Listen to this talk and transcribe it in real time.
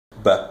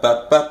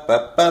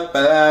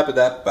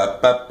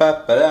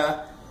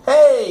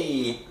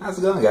Hey! How's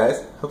it going,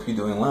 guys? Hope you're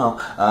doing well.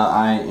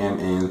 I am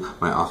in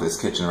my office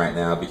kitchen right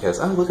now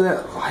because, oh, look at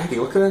that lighting.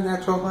 Look at that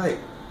natural light.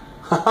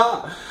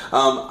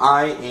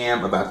 I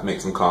am about to make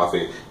some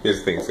coffee.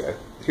 Here's the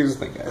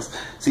thing, guys.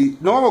 See,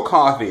 normal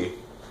coffee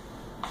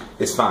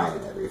is fine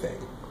and everything.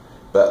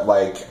 But,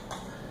 like,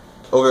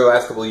 over the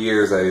last couple of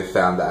years, I've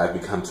found that I've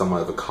become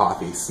somewhat of a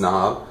coffee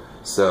snob.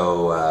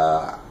 So,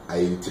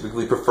 I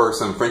typically prefer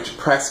some French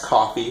press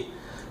coffee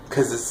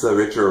because it's a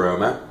richer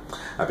aroma.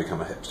 I've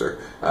become a hipster.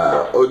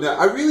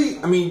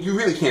 You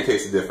really can't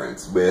taste the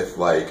difference with,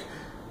 like,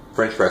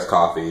 French press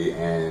coffee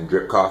and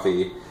drip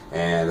coffee.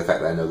 And the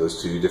fact that I know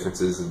those two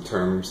differences in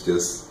terms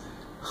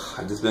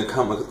I've just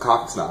become a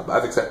coffee snob.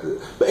 I've accepted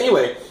it. But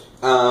anyway,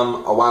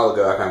 a while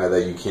ago I found out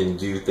that you can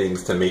do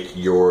things to make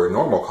your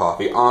normal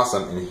coffee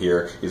awesome, and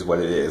here is what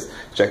it is.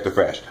 Check the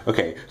fresh.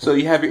 Okay, so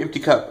you have your empty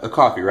cup of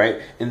coffee,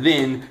 right? And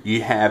then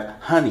you have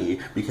honey,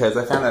 because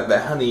I found out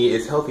that honey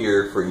is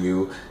healthier for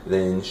you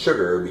than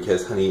sugar,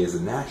 because honey is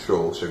a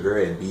natural sugar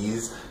and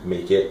bees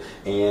make it.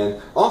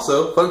 And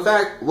also, fun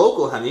fact,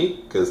 local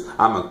honey, because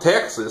I'm in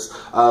Texas,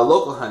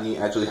 local honey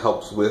actually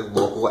helps with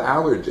local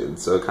allergens,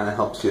 so it kind of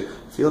helps you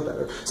feel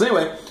better. So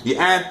anyway, you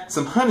add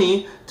some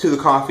honey to the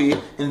coffee,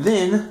 and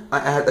then I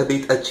add a little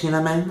bit of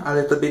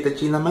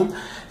cinnamon,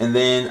 and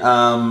then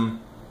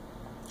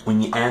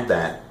when you add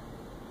that,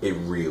 it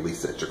really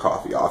sets your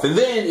coffee off. And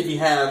then if you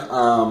have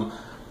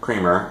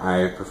creamer,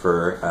 I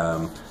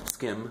prefer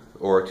skim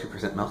or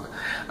 2% milk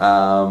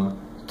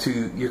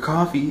to your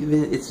coffee,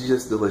 then it's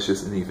just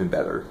delicious and even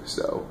better.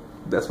 So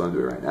that's what I'm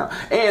doing right now.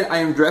 And I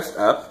am dressed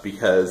up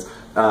because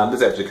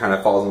this actually kind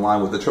of falls in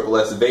line with the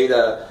S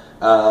VEDA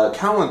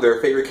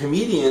calendar, favorite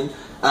comedian.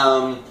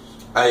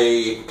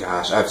 I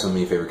have so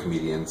many favorite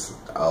comedians,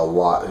 a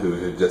lot who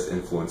have just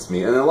influenced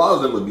me, and a lot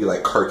of them would be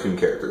like cartoon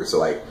characters, so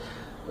like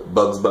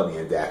Bugs Bunny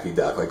and Daffy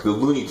Duck, like the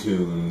Looney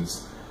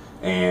Tunes,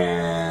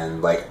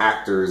 and like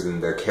actors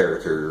and their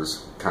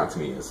characters count to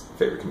me as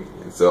favorite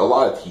comedians. So a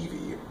lot of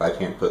TV, but I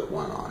can't put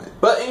one on it.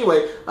 But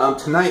anyway,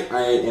 tonight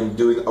I am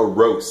doing a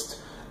roast.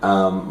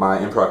 My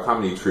improv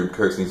comedy troupe,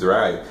 Kirsten's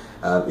Ride,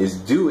 is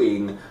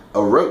doing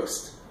a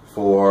roast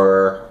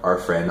for our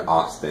friend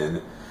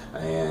Austin,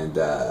 and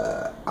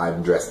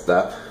I'm dressed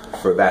up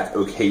for that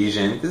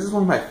occasion. This is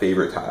one of my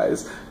favorite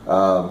ties.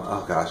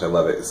 Oh gosh, I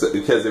love it,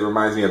 because it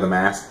reminds me of The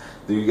Mask.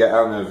 I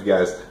don't know if you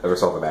guys ever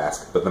saw The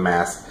Mask, but The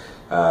Mask,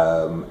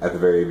 at the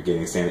very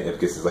beginning, Stanley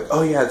Ipkiss is like,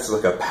 oh yeah, it's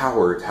like a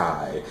power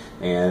tie,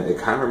 and it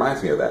kind of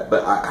reminds me of that,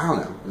 but I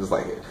don't know, I just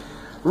like it.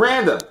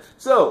 Random!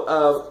 So,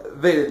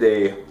 VEDA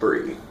Day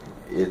 3.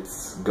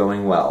 It's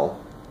going well.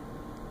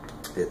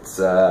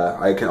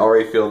 I can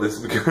already feel this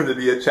is going to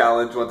be a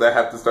challenge once I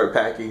have to start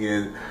packing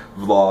in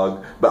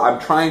vlog, but I'm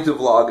trying to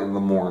vlog in the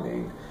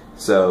morning,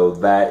 so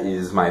that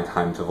is my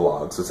time to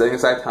vlog. So setting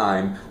aside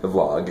time, the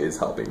vlog is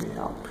helping me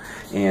out.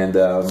 And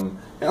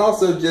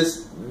also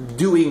just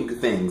doing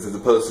things as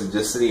opposed to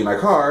just sitting in my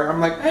car. I'm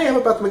like, hey, I'm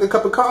about to make a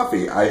cup of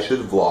coffee. I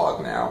should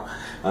vlog now.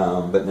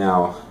 But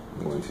now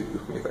I'm going to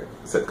make a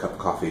said cup of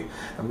coffee.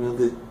 I'm going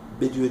to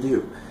bid you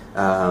adieu.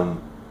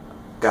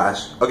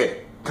 Gosh,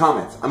 okay.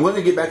 Comments. I'm going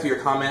to get back to your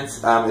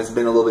comments. It's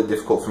been a little bit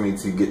difficult for me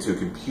to get to a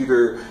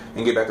computer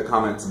and get back to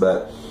comments,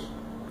 but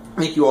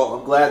thank you all.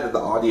 I'm glad that the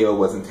audio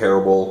wasn't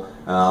terrible.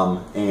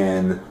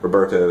 And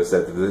Roberto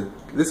said that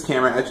this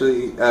camera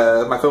actually,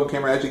 my phone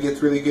camera actually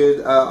gets really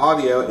good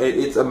audio.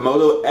 It's a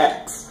Moto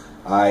X.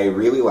 I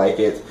really like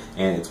it,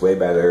 and it's way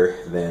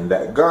better than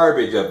that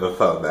garbage of a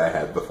phone that I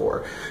had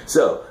before.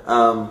 So,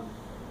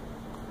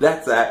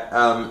 that's that.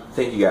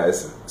 Thank you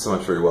guys so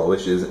much for your well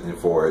wishes and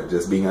for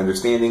just being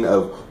understanding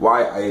of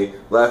why I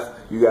left.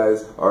 You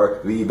guys are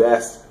the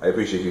best. I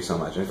appreciate you so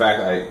much. In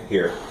fact,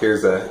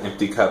 here's an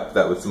empty cup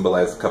that would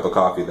symbolize a cup of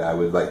coffee that I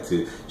would like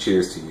to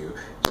cheers to you.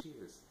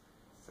 Cheers.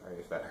 Sorry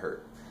if that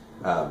hurt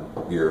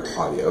your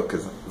audio,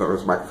 because there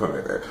was a microphone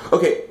right there.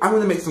 Okay, I'm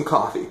going to make some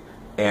coffee,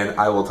 and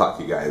I will talk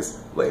to you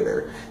guys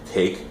later.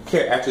 Take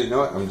care. Actually, you know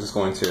what? I'm going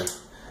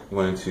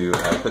to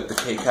put the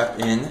K-cup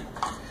in,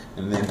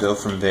 and then go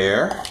from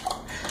there.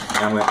 And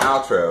I'm going to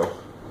outro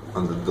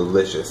on the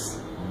delicious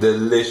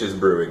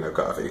brewing of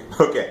coffee.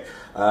 Okay,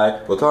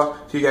 we'll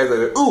talk to you guys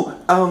later. Ooh,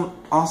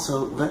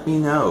 also, let me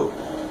know,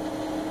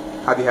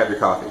 how do you have your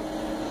coffee?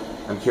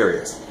 I'm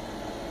curious.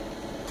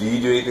 Do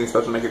you do anything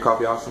special to make your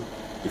coffee awesome?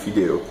 If you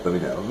do, let me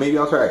know. Maybe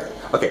I'll try it.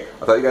 Okay,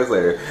 I'll tell you guys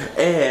later.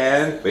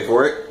 And, wait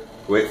for it,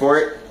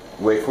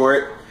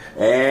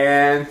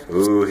 and,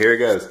 ooh, here it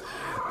goes.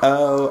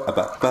 Oh,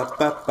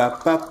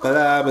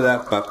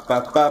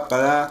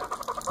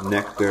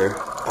 nectar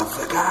of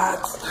the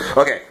gods.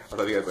 Okay, I'll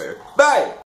talk to you guys later. Bye!